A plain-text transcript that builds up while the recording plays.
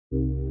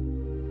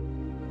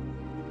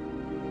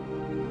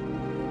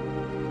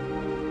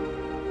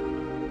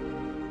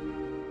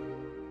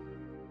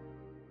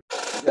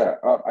Yeah,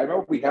 I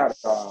know we had,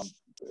 as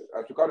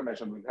Ricardo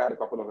mentioned, we've had a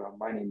couple of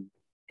mining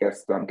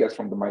guests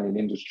from the mining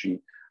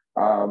industry.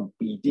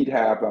 We did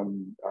have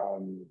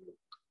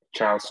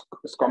Charles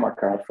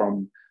Skomaka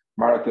from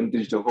Marathon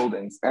Digital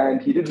Holdings,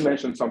 and he did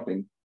mention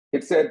something.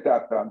 He said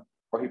that,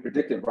 or he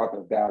predicted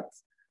rather, that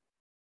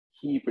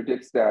he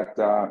predicts that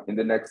in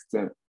the next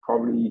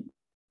probably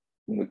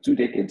 2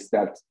 decades,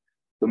 that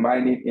the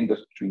mining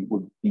industry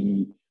would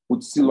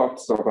see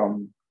lots of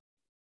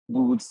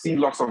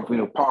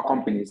power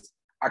companies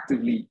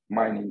actively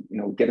mining,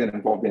 getting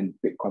involved in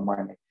Bitcoin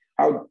mining.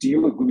 How do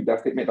you agree with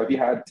that statement? Have you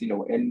had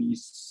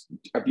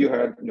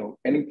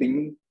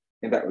anything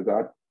in that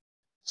regard?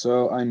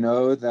 So I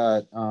know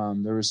that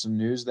there was some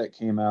news that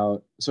came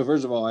out. So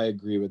first of all, I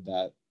agree with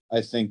that.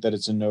 I think that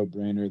it's a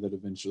no-brainer that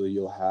eventually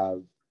you'll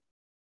have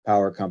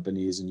power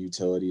companies and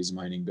utilities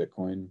mining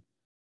Bitcoin.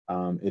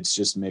 It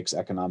just makes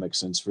economic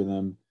sense for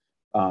them.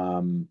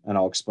 And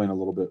I'll explain a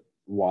little bit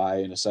why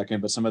in a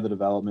second, but some of the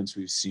developments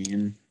we've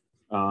seen,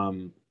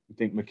 I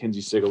think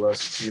Mackenzie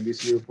Sigalos,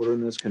 CNBC reporter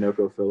on this,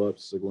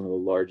 ConocoPhillips, like one of the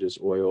largest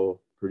oil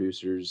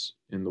producers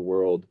in the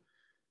world.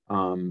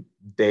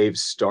 They've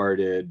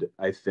started,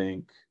 I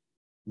think,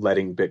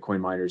 letting Bitcoin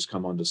miners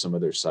come onto some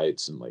of their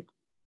sites and like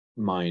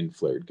mine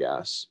flared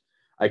gas.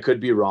 I could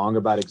be wrong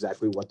about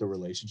exactly what the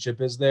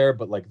relationship is there,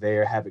 but like they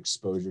have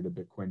exposure to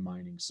Bitcoin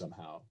mining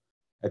somehow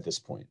at this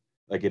point.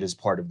 Like it is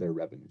part of their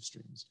revenue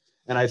streams.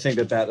 And I think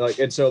that like,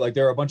 and so like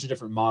there are a bunch of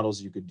different models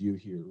you could do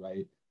here,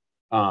 right?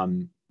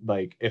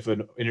 Like if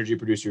an energy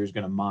producer is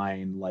going to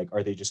mine, like,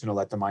 are they just going to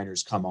let the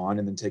miners come on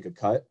and then take a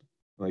cut?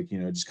 Like,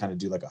 just kind of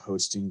do like a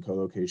hosting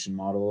co-location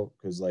model,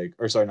 because like,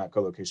 or sorry, not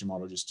co-location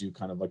model, just do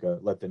kind of like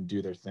let them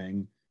do their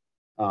thing.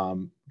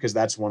 Because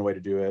that's one way to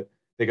do it.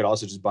 They could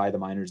also just buy the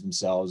miners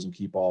themselves and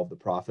keep all of the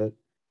profit.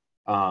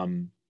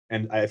 And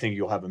I think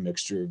you'll have a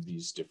mixture of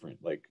these different,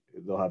 like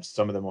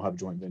some of them will have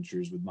joint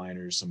ventures with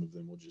miners. Some of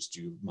them will just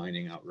do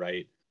mining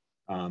outright.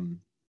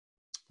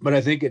 But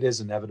I think it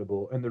is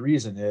inevitable. And the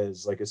reason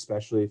is like,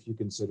 especially if you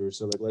consider,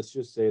 so like, let's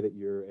just say that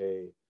you're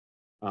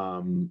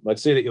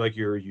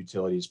you're a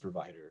utilities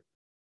provider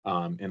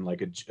in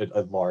like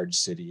a large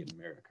city in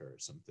America or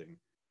something.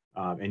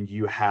 And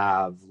you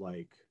have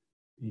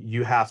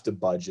to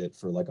budget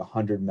for like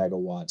 100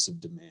 megawatts of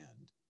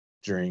demand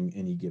during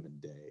any given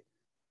day.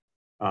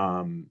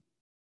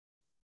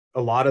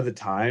 A lot of the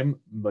time,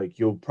 like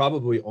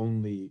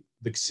the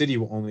city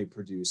will only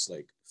produce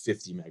like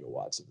 50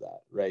 megawatts of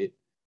that, right?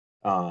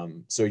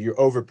 So you're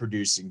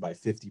overproducing by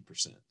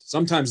 50%.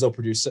 Sometimes they'll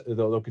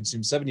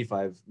consume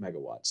 75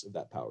 megawatts of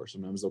that power.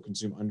 Sometimes they'll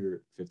consume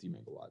under 50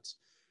 megawatts.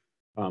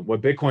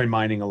 What Bitcoin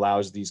mining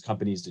allows these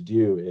companies to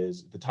do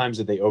is the times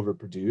that they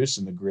overproduce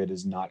and the grid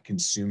is not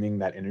consuming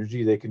that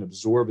energy, they can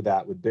absorb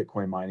that with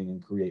Bitcoin mining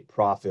and create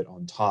profit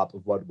on top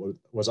of what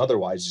was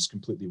otherwise just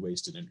completely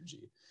wasted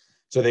energy.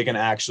 So they can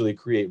actually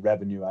create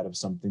revenue out of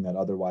something that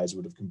otherwise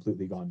would have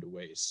completely gone to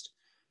waste.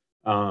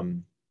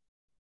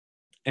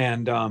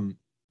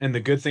 And the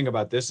good thing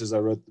about this is I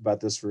wrote about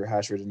this for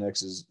Hashrate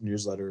Index's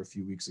newsletter a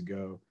few weeks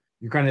ago.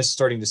 You're kind of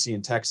starting to see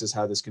in Texas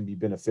how this can be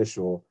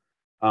beneficial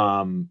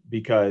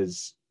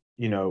because,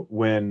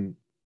 when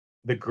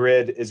the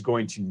grid is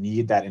going to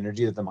need that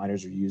energy that the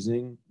miners are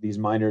using, these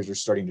miners are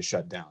starting to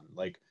shut down.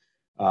 Like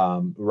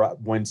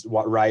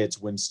Riot's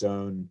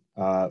Windstone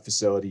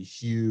facility,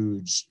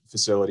 huge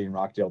facility in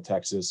Rockdale,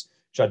 Texas,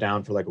 shut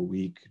down for like a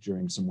week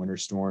during some winter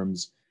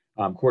storms.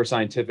 Core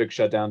Scientific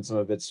shut down some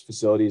of its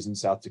facilities in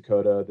South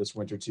Dakota this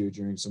winter too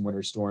during some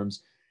winter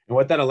storms. And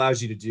what that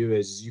allows you to do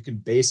is you can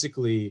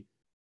basically,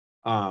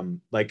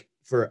 like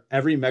for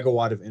every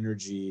megawatt of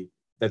energy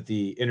that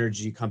the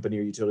energy company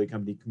or utility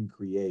company can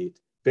create,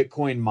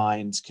 Bitcoin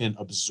mines can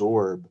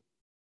absorb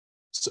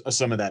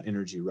some of that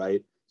energy,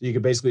 right? So you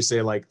could basically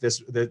say like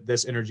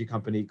this energy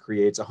company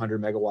creates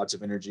 100 megawatts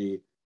of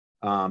energy,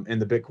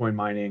 and the Bitcoin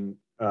mining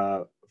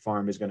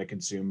farm is going to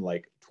consume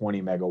like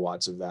 20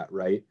 megawatts of that,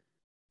 right?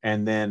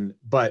 And then,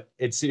 but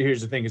here's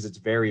the thing is it's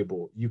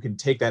variable. You can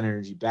take that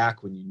energy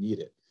back when you need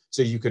it.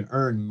 So you can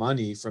earn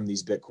money from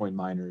these Bitcoin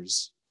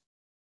miners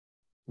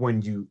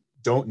when you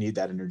don't need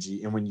that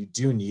energy. And when you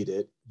do need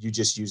it, you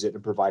just use it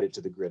and provide it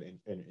to the grid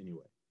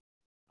anyway.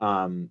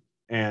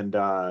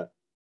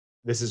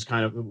 This is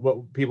kind of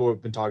what people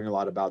have been talking a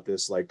lot about,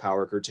 this like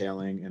power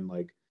curtailing and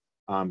like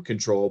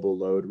controllable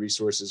load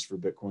resources for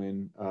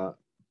Bitcoin,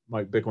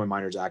 like Bitcoin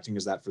miners acting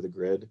as that for the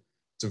grid.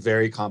 It's a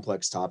very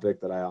complex topic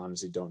that I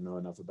honestly don't know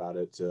enough about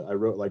it. I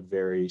wrote like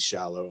very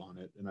shallow on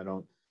it, and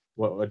a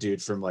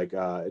dude from like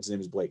his name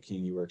is Blake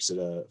King. He works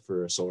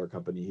for a solar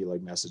company. He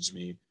like messaged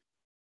me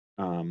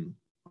on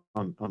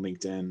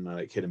LinkedIn. I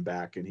like hit him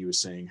back, and he was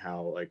saying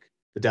how like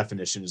the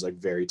definition is like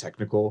very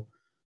technical,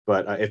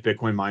 but if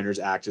Bitcoin miners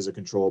act as a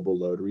controllable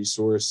load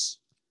resource,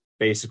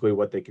 basically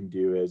what they can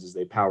do is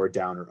they power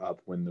down or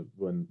up when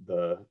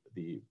the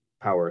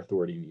power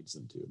authority needs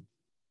them to.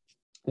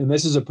 And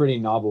this is a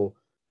pretty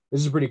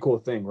cool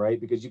thing,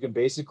 right? Because you can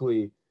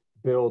basically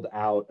build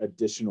out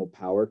additional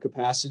power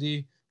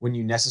capacity when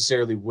you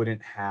necessarily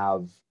wouldn't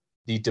have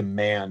the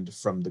demand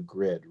from the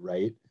grid,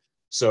 right?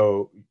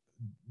 So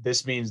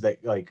this means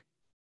that like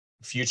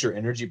future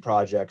energy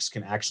projects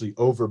can actually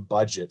over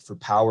budget for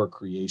power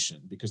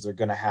creation because they're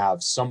going to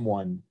have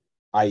someone,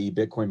 i.e.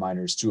 Bitcoin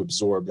miners, to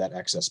absorb that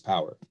excess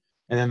power.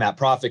 And then that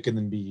profit can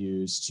then be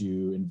used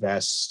to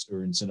invest or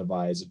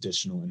incentivize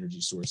additional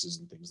energy sources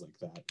and things like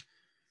that.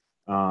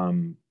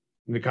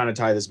 To kind of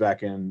tie this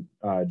back in,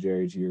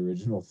 Jerry, to your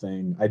original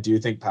thing, I do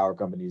think power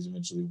companies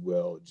eventually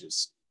will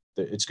just,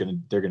 they're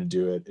going to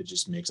do it. It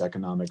just makes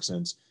economic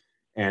sense.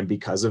 And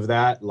because of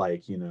that,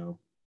 like, you know,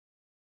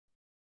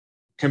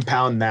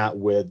 compound that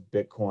with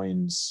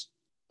Bitcoin's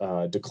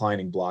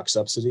declining block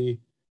subsidy,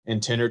 in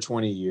 10 or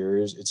 20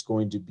 years, it's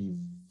going to be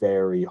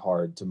very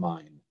hard to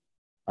mine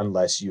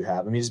unless you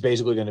have, I mean, it's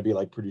basically going to be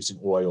like producing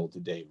oil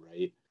today,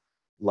 right?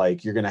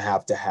 Like you're going to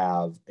have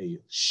a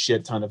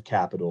shit ton of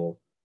capital.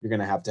 You're going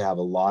to have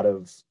a lot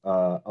of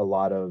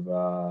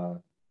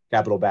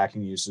capital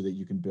backing you so that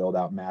you can build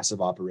out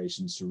massive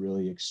operations to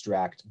really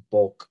extract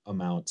bulk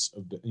amounts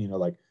of, you know,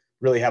 like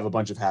really have a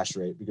bunch of hash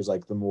rate, because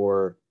like the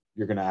more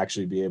you're going to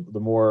actually be able, the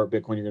more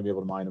Bitcoin you're going to be able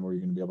to mine, the more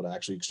you're going to be able to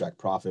actually extract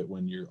profit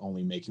when you're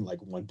only making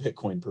like 1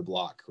 Bitcoin per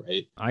block,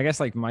 right? I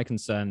guess like my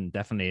concern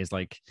definitely is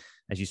like,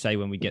 as you say,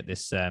 when we get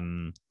this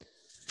hash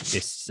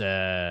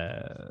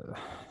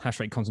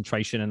rate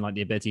concentration and like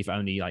the ability for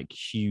only like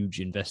huge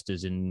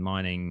investors in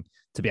mining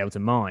to be able to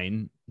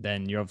mine,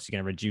 then you're obviously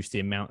going to reduce the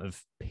amount of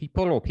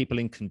people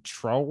in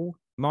control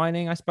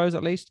mining, I suppose,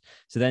 at least.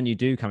 So then you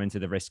do come into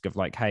the risk of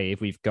like, hey, if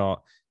we've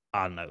got,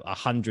 I don't know,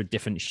 100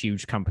 different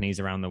huge companies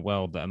around the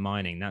world that are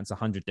mining, that's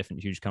 100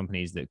 different huge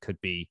companies that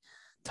could be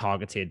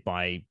targeted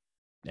by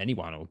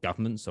anyone or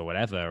governments or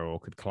whatever, or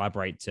could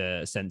collaborate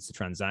to censor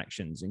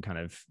transactions and kind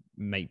of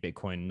make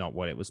Bitcoin not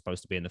what it was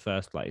supposed to be in the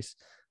first place.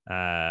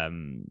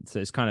 So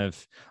it's kind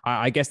of,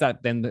 I guess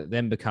that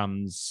then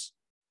becomes,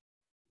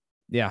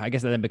 I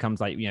guess that then becomes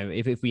like, you know,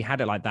 if we had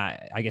it like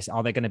that, I guess,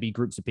 are there going to be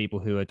groups of people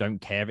who don't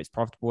care if it's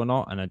profitable or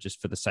not, and are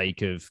just for the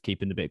sake of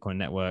keeping the Bitcoin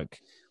network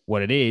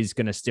what it is,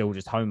 going to still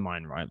just home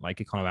mine, right? Like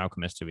Econo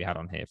Alchemist, who we had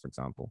on here, for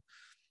example.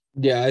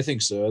 Yeah, I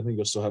think so. I think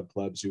you'll still have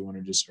plebs who want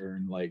to just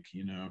earn like,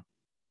 you know,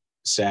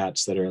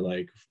 sats that are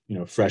like, you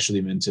know,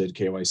 freshly minted,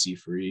 KYC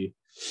free.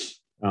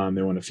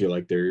 They want to feel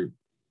like they're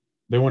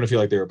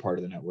a part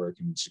of the network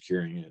and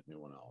securing it. They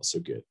want to also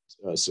get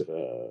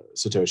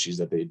satoshis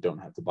that they don't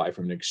have to buy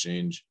from an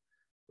exchange.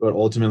 But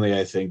ultimately,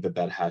 I think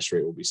that hash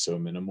rate will be so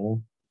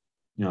minimal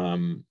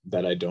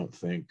that I don't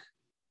think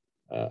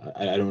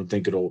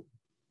it'll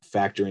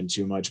factor in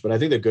too much. But I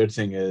think the good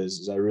thing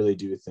is I really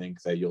do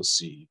think that you'll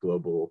see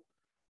global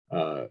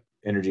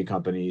energy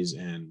companies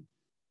and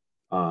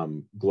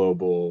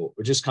global,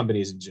 or just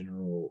companies in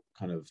general,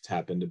 kind of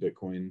tap into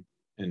Bitcoin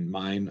and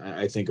mine.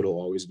 I think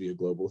it'll always be a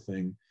global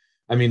thing.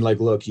 I mean, like,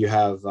 look, you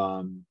have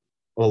a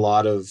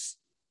lot of,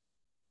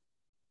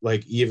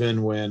 like,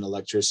 even when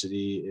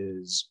electricity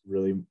is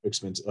really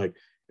expensive, like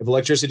if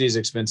electricity is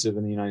expensive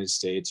in the United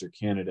States or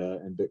Canada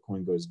and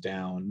Bitcoin goes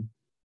down,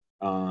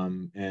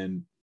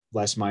 and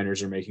less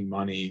miners are making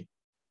money,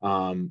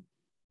 the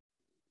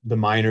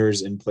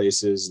miners in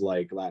places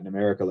like Latin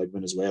America, like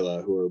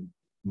Venezuela, who are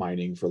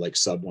mining for like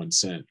sub 1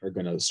 cent, are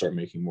going to start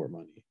making more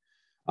money.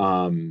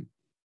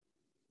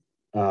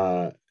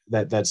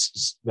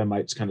 That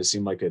might kind of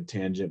seem like a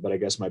tangent, but I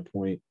guess my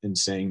point in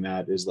saying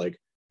that is like,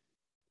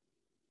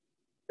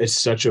 it's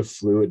such a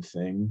fluid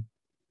thing.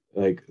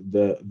 Like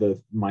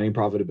the mining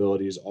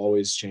profitability is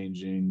always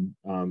changing.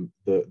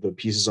 The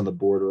pieces on the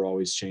board are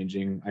always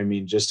changing. I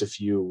mean, just a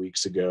few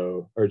months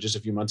ago,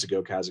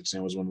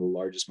 Kazakhstan was one of the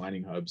largest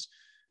mining hubs.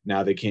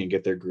 Now they can't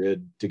get their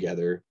grid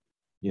together,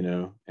 you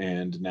know,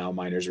 and now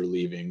miners are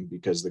leaving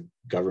because the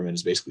government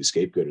has basically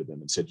scapegoated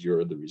them and said,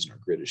 you're the reason our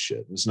grid is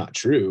shit. And it's not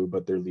true,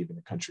 but they're leaving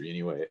the country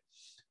anyway.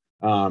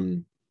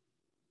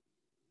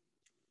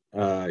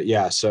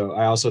 So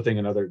I also think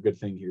another good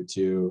thing here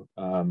too,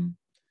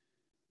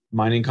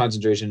 mining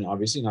concentration,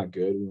 obviously not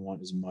good. We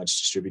want as much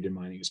distributed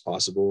mining as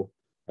possible.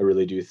 I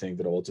really do think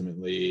that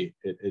ultimately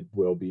it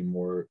will be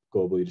more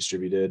globally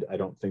distributed. I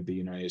don't think the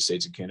United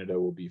States and Canada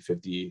will be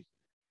 50%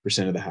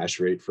 of the hash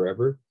rate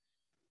forever.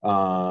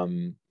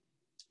 But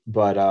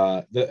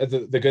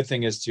the good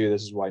thing is too,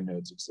 this is why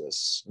nodes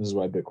exist. This is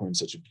why Bitcoin is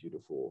such a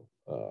beautiful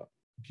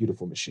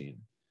machine.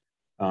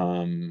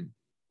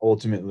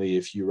 Ultimately,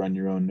 if you run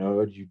your own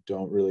node, you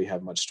don't really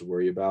have much to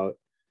worry about.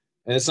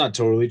 And it's not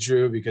totally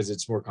true, because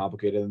it's more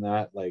complicated than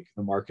that. Like,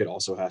 the market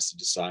also has to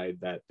decide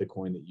that the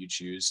coin that you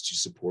choose to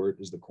support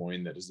is the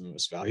coin that is the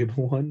most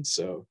valuable one.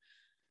 So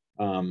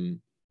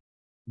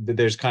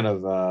there's kind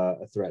of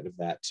a threat of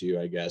that too,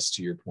 I guess,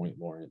 to your point,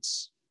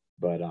 Lawrence.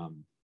 But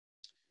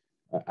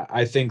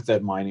I think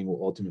that mining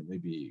will ultimately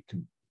be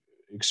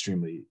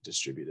extremely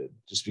distributed,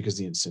 just because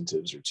the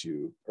incentives are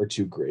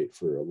too great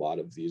for a lot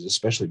of these,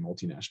 especially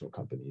multinational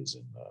companies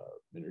and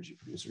energy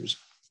producers.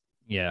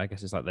 Yeah, I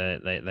guess it's like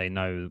they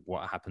know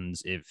what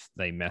happens if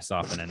they mess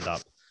up and end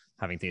up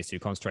having things too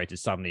concentrated.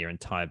 Suddenly your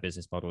entire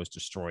business model is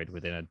destroyed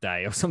within a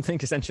day or something,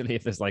 essentially,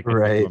 if there's like a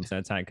 51%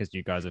 attack because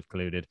you guys have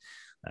colluded.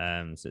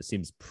 So it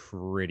seems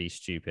pretty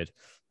stupid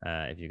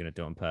if you're going to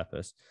do it on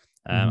purpose.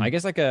 I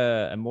guess like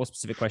a more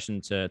specific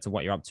question to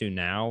what you're up to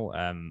now,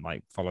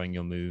 like following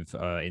your move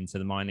into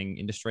the mining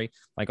industry.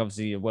 Like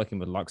obviously you're working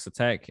with Luxor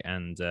Tech,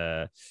 and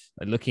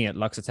looking at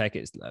Luxor Tech,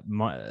 it's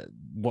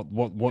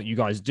what you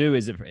guys do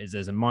is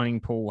there's a mining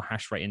pool,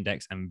 Hashrate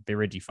index, and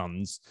Viridi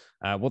funds.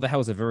 What the hell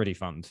is a Viridi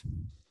fund?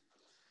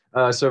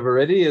 So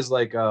Viridi is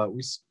like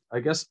I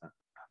guess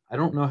I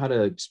don't know how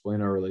to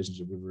explain our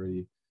relationship with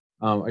Viridi.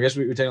 I guess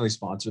we technically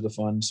sponsor the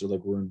fund, so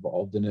like we're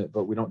involved in it,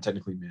 but we don't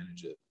technically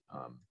manage it.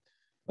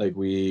 Like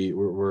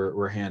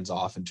we're hands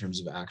off in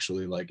terms of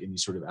actually like any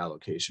sort of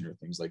allocation or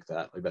things like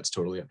that. Like that's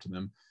totally up to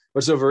them.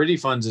 But so Viridi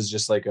Funds is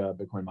just like a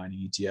Bitcoin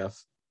mining ETF.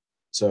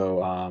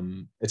 So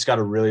it's got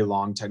a really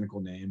long technical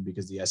name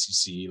because the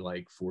SEC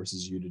like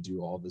forces you to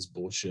do all this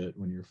bullshit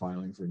when you're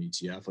filing for an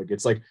ETF. Like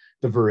it's like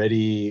the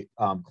Viridi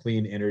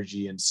Clean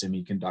Energy and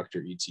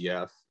Semiconductor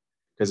ETF,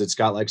 because it's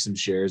got like some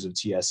shares of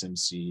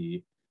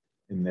TSMC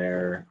in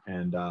there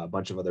and a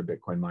bunch of other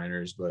Bitcoin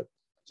miners. But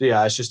so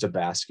yeah, it's just a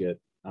basket.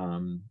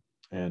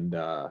 And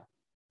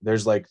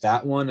there's like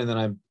that one, and then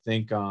I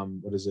think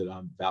what is it?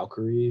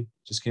 Valkyrie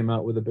just came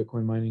out with a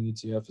Bitcoin mining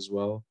ETF as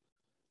well.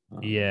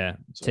 Yeah,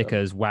 so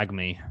tickers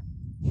WAGMI.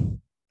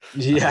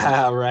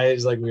 Yeah, right.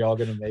 It's like we all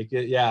gonna make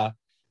it. Yeah,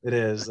 it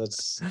is.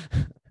 That's.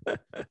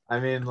 I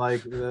mean,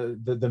 like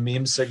the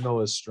meme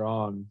signal is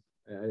strong.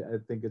 I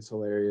think it's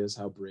hilarious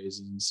how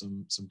brazen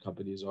some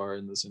companies are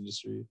in this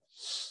industry.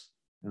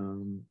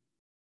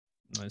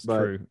 That's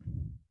true.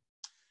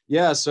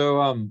 Yeah,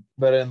 so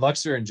but in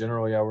Luxor in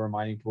general, yeah, we're a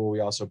mining pool.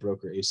 We also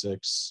broker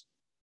ASICs.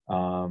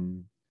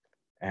 And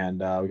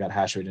we got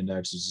Hashrate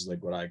index, which is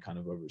like what I kind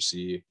of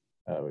oversee,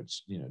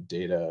 which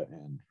data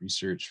and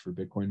research for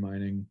Bitcoin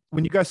mining.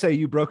 When you guys say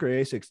you broker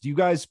ASICs, do you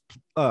guys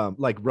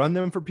like run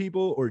them for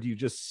people, or do you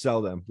just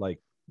sell them? Like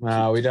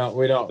no, we don't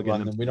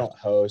run them. We don't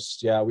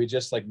host. Yeah, we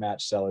just like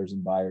match sellers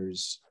and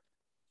buyers.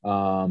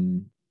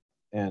 And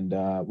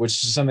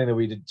which is something that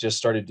we just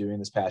started doing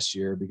this past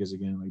year because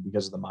again, like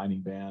because of the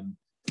mining ban,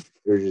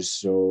 there's just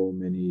so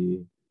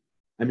many.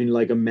 I mean,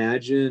 like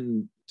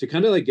imagine to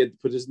kind of like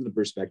put this into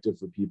perspective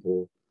for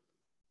people.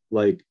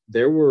 Like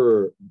there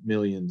were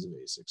millions of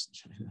ASICs in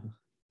China,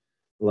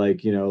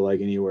 like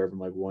like anywhere from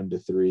like 1 to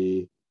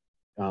 3,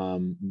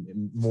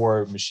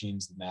 more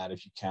machines than that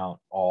if you count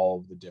all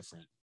of the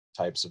different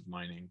types of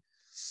mining.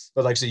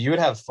 But like so you would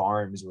have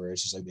farms where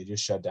it's just like they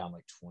just shut down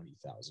like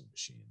 20,000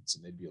 machines,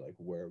 and they'd be like,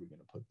 where are we going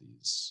to put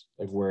these?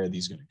 Like where are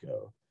these going to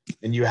go?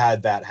 And you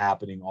had that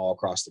happening all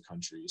across the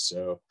country.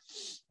 So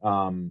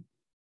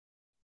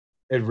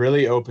it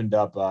really opened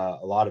up a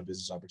lot of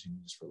business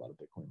opportunities for a lot of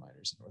Bitcoin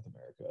miners in North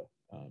America,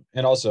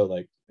 and also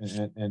like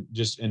and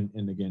just in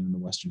again in the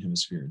Western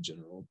Hemisphere in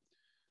general.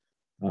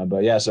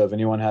 But yeah, so if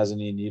anyone has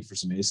any need for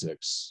some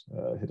ASICs,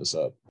 hit us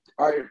up.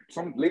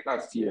 Some late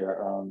last year,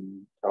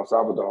 El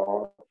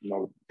Salvador,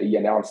 they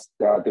announced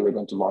that they were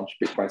going to launch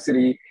Bitcoin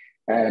City,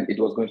 and it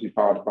was going to be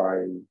powered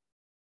by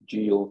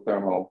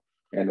geothermal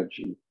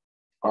energy.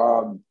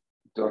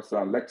 Does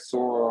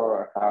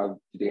Luxor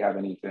do they have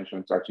any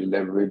intention to actually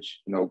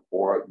leverage,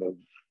 or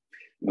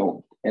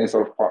any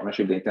sort of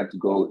partnership they intend to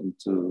go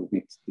into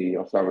with the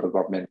El Salvador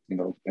government,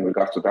 in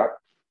regards to that?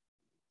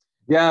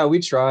 Yeah, we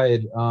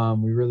tried.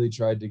 We really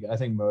tried to. I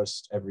think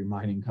most every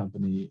mining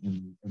company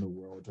in the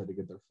world tried to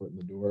get their foot in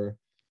the door.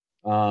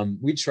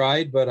 We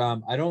tried, but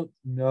I don't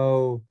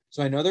know.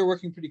 So I know they're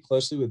working pretty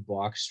closely with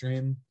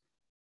Blockstream.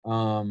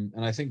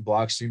 And I think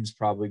Blockstream is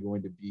probably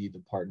going to be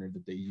the partner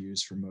that they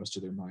use for most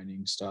of their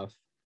mining stuff.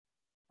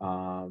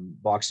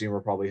 Blockstream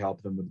will probably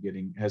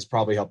has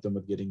probably helped them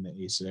with getting the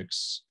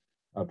ASICs.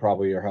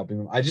 Probably are helping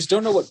them. I just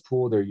don't know what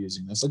pool they're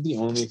using. That's like the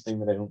only thing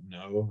that I don't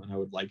know, and I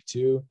would like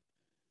to.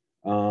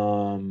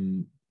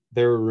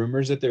 There were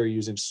rumors that they were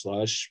using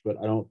Slush, but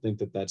I don't think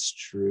that that's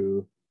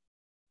true.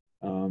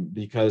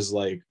 Because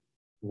like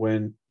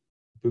when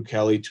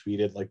Bukele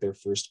tweeted like their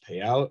first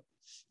payout,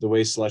 the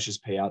way Slush's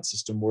payout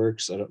system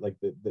works, I don't like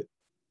that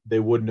they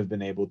wouldn't have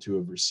been able to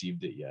have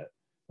received it yet.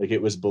 Like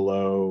it was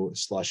below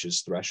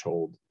Slush's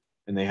threshold,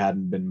 and they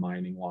hadn't been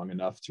mining long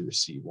enough to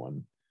receive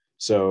one.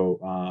 So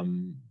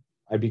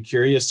I'd be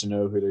curious to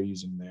know who they're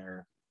using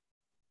there.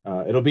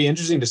 It'll be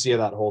interesting to see how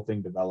that whole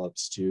thing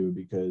develops too,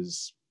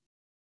 because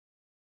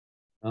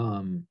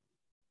I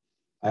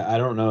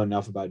don't know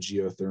enough about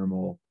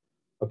geothermal.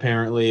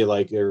 Apparently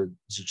like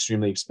it's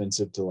extremely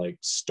expensive to like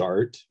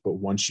start, but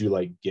once you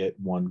like get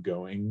one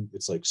going,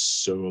 it's like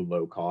so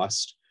low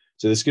cost.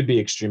 So this could be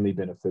extremely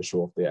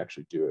beneficial if they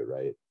actually do it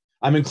right.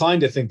 I'm inclined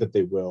to think that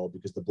they will,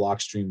 because the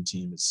Blockstream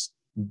team is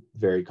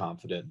very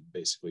confident in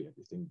basically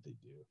everything that they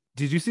do.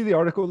 Did you see the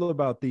article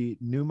about the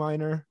new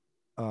miner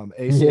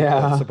ASIC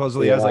that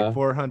supposedly has like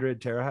 400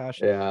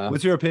 terahash? Yeah.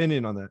 What's your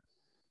opinion on that?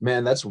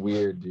 Man, that's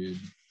weird, dude.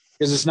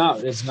 Because it's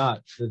not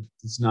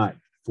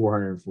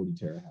 440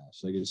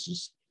 terahash. Like it's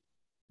just,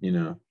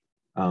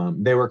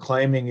 they were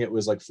claiming it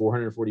was like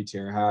 440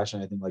 terahash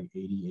and I think like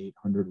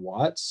 8,800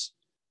 watts.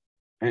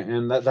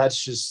 And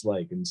that's just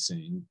like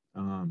insane.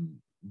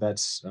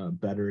 That's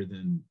better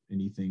than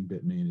anything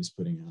Bitmain is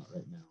putting out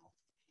right now.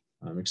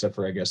 Except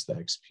for I guess the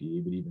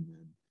XP, but even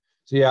then.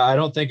 So yeah, I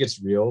don't think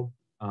it's real.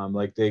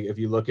 Like if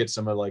you look at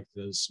some of like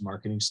this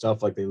marketing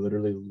stuff, like they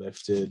literally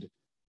lifted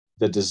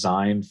the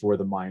design for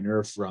the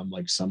miner from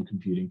like some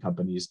computing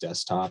company's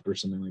desktop or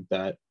something like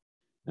that,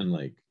 and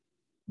like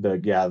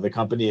the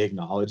company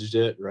acknowledged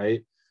it,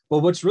 right? But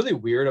what's really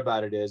weird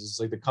about it is, it's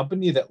like the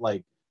company that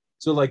like,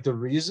 so like the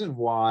reason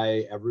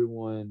why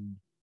everyone,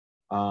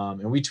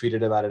 and we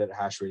tweeted about it at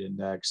Hashrate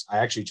Index. I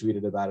actually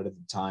tweeted about it at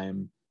the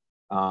time,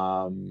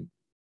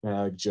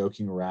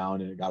 joking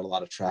around, and it got a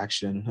lot of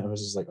traction. And I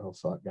was just like, oh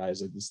fuck,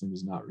 guys, like this thing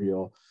is not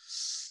real.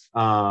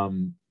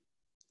 But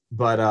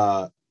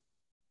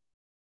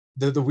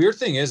the weird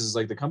thing is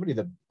like the company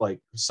that like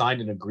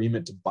signed an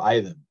agreement to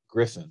buy them,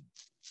 Griffin,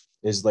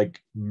 is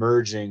like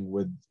merging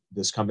with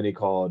this company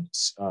called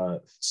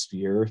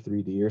Sphere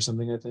 3D or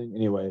something, I think.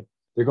 Anyway,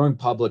 they're going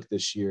public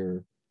this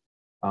year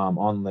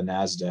on the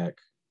NASDAQ.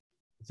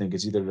 I think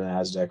it's either the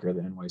NASDAQ or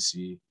the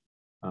NYC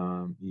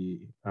or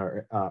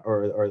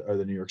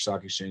the New York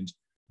Stock Exchange.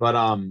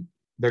 But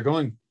they're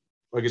going,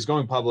 like, it's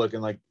going public,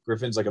 and like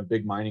Griffin's like a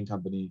big mining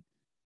company,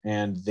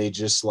 and they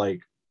just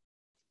like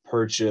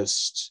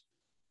purchased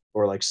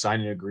or like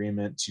signed an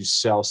agreement to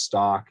sell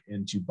stock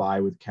and to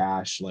buy with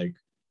cash like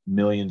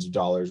millions of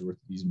dollars worth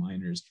of these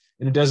miners.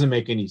 And it doesn't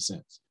make any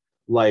sense.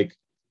 Like,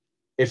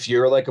 if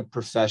you're like a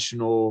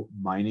professional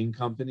mining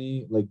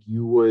company, like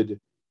you would,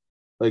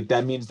 like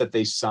that means that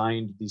they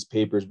signed these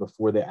papers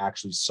before they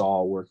actually saw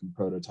a working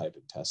prototype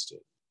and tested.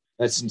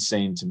 That's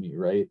insane to me,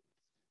 right?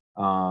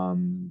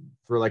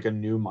 For like a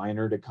new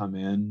miner to come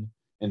in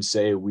and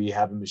say, we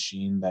have a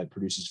machine that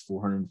produces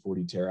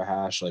 440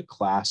 terahash, like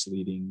class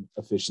leading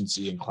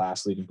efficiency and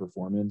class leading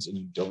performance, and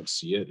you don't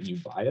see it and you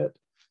buy it.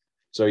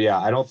 So yeah,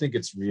 I don't think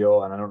it's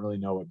real, and I don't really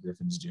know what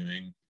Griffin's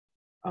doing.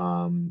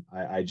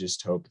 I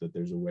just hope that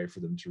there's a way for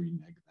them to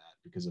renege that,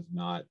 because if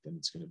not, then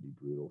it's going to be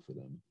brutal for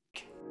them.